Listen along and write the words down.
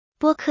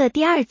播客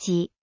第二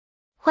集，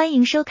欢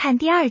迎收看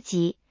第二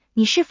集。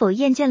你是否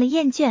厌倦了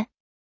厌倦？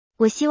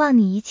我希望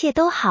你一切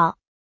都好。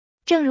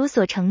正如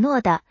所承诺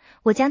的，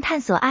我将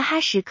探索啊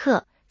哈时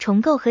刻、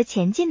重构和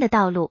前进的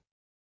道路。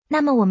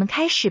那么我们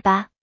开始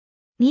吧。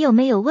你有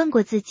没有问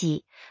过自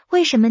己，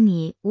为什么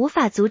你无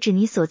法阻止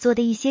你所做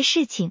的一些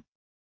事情？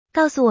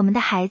告诉我们的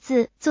孩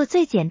子，做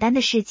最简单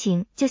的事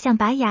情就像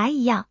拔牙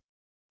一样。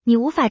你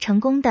无法成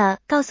功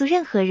的告诉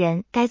任何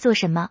人该做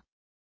什么。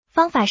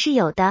方法是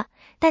有的，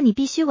但你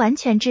必须完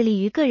全致力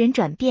于个人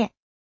转变。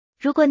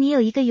如果你有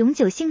一个永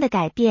久性的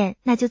改变，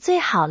那就最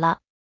好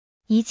了。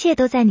一切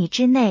都在你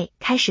之内，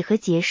开始和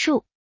结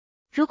束。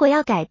如果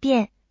要改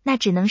变，那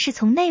只能是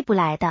从内部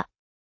来的。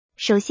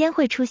首先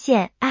会出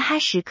现啊哈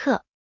时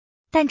刻，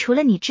但除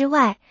了你之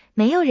外，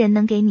没有人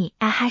能给你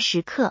啊哈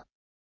时刻。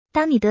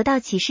当你得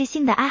到启示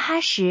性的啊哈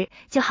时，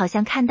就好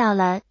像看到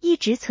了一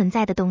直存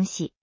在的东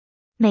西。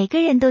每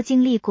个人都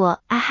经历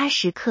过啊哈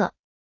时刻，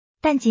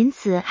但仅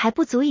此还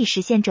不足以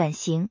实现转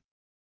型。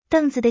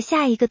凳子的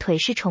下一个腿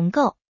是重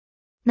构，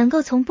能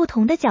够从不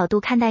同的角度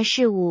看待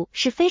事物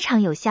是非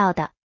常有效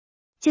的，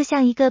就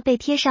像一个被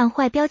贴上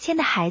坏标签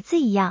的孩子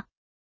一样。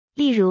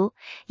例如，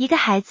一个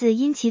孩子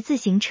因骑自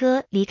行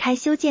车离开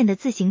修建的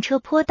自行车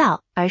坡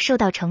道而受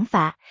到惩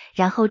罚，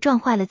然后撞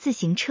坏了自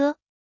行车。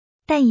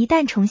但一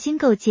旦重新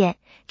构建，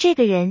这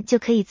个人就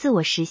可以自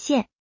我实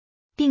现，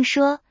并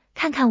说，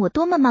看看我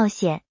多么冒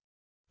险，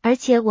而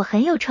且我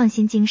很有创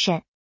新精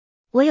神，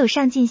我有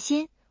上进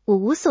心，我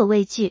无所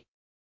畏惧。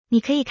你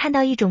可以看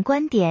到一种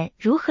观点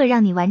如何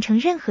让你完成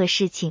任何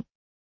事情，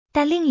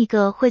但另一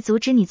个会阻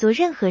止你做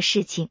任何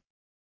事情。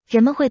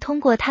人们会通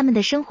过他们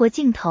的生活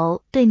镜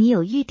头对你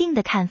有预定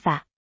的看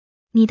法，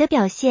你的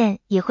表现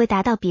也会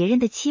达到别人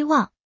的期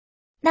望，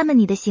那么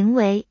你的行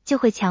为就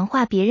会强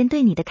化别人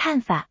对你的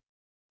看法。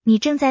你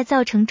正在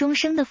造成终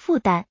生的负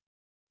担。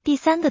第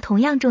三个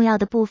同样重要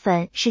的部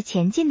分是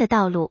前进的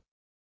道路，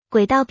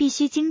轨道必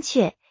须精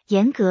确、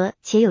严格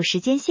且有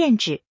时间限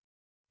制，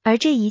而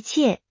这一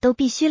切都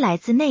必须来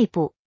自内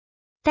部。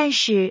但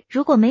是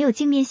如果没有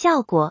镜面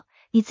效果，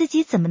你自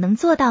己怎么能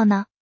做到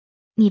呢？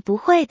你不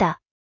会的。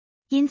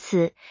因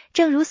此，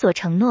正如所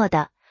承诺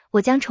的，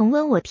我将重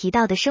温我提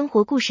到的生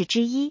活故事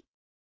之一。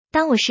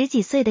当我10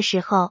几岁的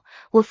时候，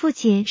我父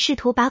亲试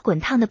图把滚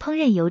烫的烹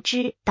饪油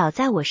脂倒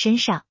在我身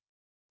上。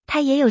他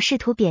也有试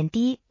图贬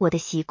低我的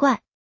习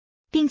惯，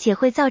并且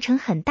会造成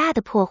很大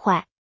的破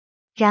坏。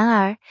然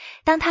而，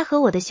当他和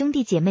我的兄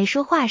弟姐妹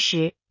说话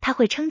时，他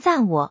会称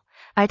赞我，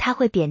而他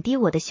会贬低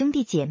我的兄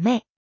弟姐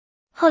妹。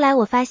后来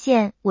我发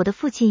现我的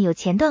父亲有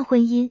前段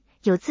婚姻，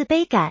有自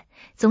卑感，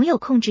总有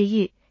控制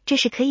欲，这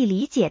是可以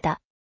理解的。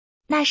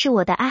那是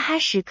我的啊哈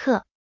时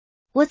刻。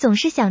我总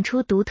是想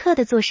出独特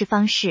的做事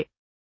方式。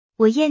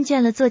我厌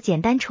倦了做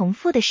简单重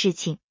复的事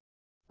情。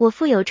我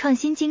富有创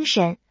新精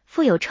神，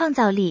富有创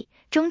造力，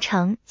忠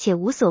诚且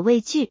无所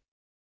畏惧。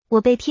我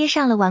被贴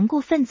上了顽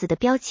固分子的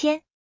标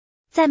签。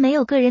在没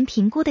有个人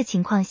评估的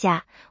情况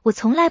下，我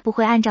从来不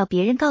会按照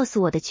别人告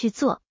诉我的去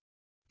做，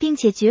并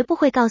且绝不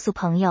会告诉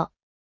朋友。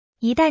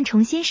一旦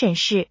重新审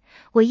视，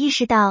我意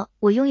识到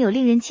我拥有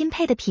令人钦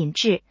佩的品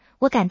质，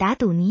我敢打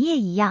赌你也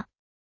一样。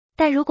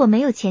但如果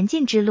没有前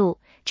进之路，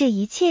这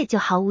一切就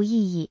毫无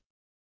意义。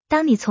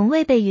当你从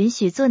未被允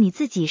许做你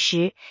自己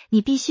时，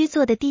你必须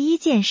做的第一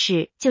件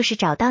事就是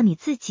找到你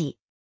自己。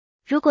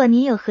如果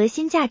你有核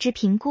心价值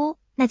评估，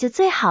那就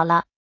最好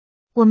了。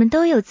我们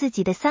都有自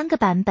己的3个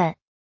版本。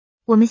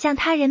我们向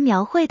他人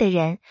描绘的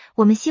人，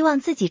我们希望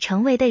自己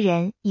成为的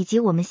人，以及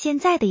我们现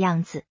在的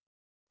样子。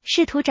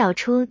试图找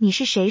出你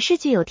是谁是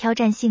具有挑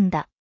战性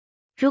的。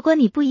如果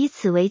你不以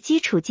此为基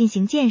础进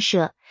行建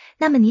设，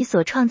那么你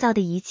所创造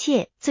的一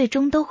切最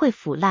终都会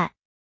腐烂。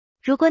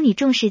如果你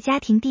重视家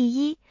庭第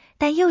一，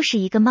但又是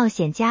一个冒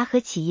险家和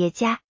企业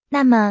家，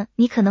那么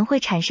你可能会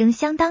产生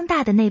相当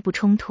大的内部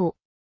冲突。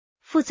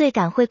负罪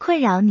感会困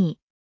扰你。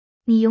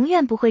你永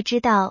远不会知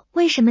道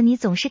为什么你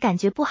总是感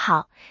觉不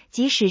好，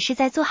即使是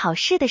在做好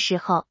事的时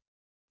候。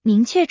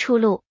明确出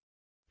路。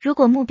如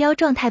果目标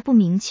状态不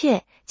明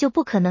确，就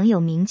不可能有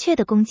明确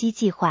的攻击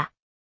计划。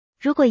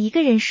如果一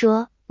个人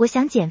说，我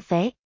想减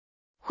肥，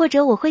或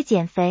者我会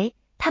减肥，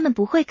他们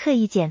不会刻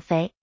意减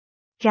肥。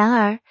然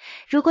而，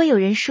如果有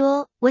人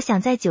说，我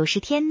想在90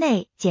天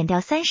内减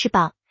掉30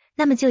磅，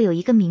那么就有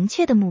一个明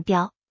确的目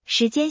标、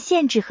时间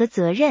限制和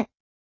责任。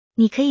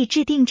你可以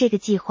制定这个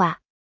计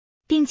划，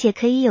并且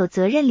可以有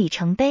责任里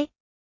程碑。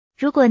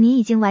如果您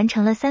已经完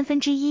成了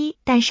1/3，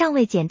但尚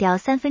未减掉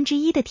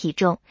1/3的体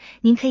重，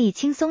您可以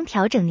轻松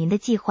调整您的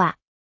计划。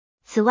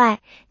此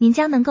外，您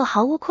将能够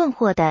毫无困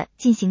惑地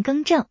进行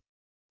更正。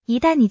一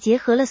旦你结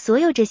合了所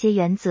有这些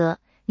原则，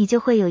你就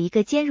会有一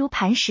个坚如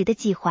磐石的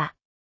计划。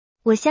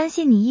我相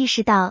信你意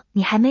识到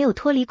你还没有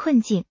脱离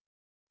困境。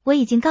我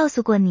已经告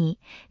诉过你，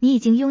你已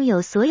经拥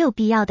有所有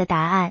必要的答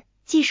案、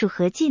技术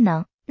和技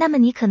能，那么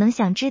你可能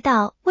想知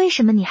道为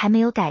什么你还没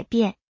有改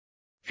变。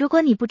如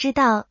果你不知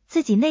道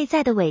自己内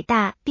在的伟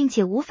大并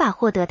且无法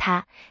获得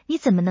它，你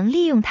怎么能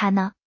利用它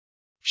呢？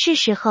是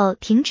时候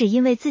停止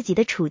因为自己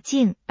的处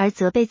境而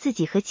责备自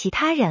己和其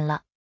他人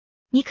了。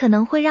你可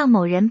能会让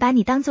某人把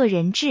你当作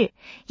人质，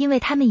因为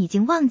他们已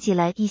经忘记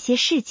了一些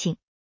事情。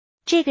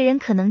这个人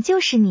可能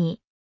就是你。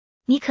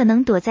你可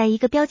能躲在一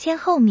个标签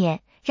后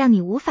面，让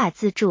你无法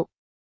自助。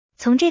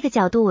从这个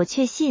角度，我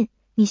确信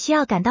你需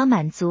要感到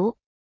满足。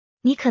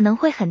你可能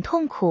会很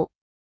痛苦。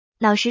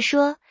老实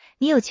说，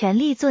你有权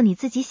利做你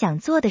自己想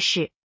做的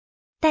事，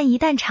但一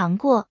旦尝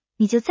过，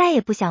你就再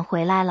也不想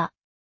回来了。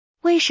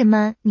为什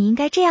么你应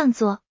该这样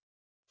做？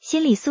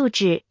心理素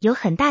质有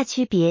很大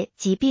区别，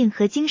疾病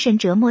和精神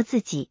折磨自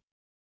己。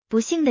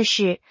不幸的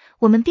是，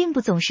我们并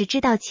不总是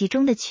知道其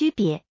中的区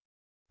别。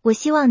我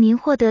希望您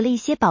获得了一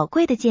些宝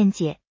贵的见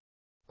解。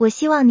我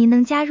希望您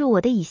能加入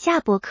我的以下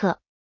播客。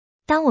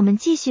当我们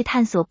继续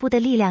探索不的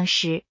力量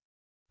时，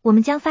我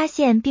们将发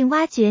现并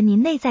挖掘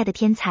您内在的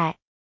天才，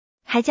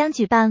还将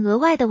举办额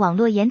外的网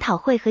络研讨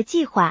会和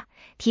计划，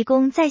提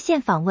供在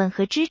线访问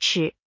和支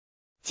持。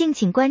敬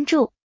请关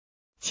注。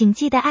请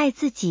记得爱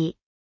自己。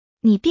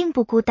你并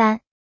不孤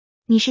单，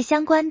你是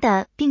相关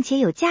的并且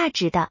有价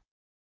值的。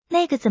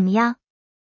那个怎么样？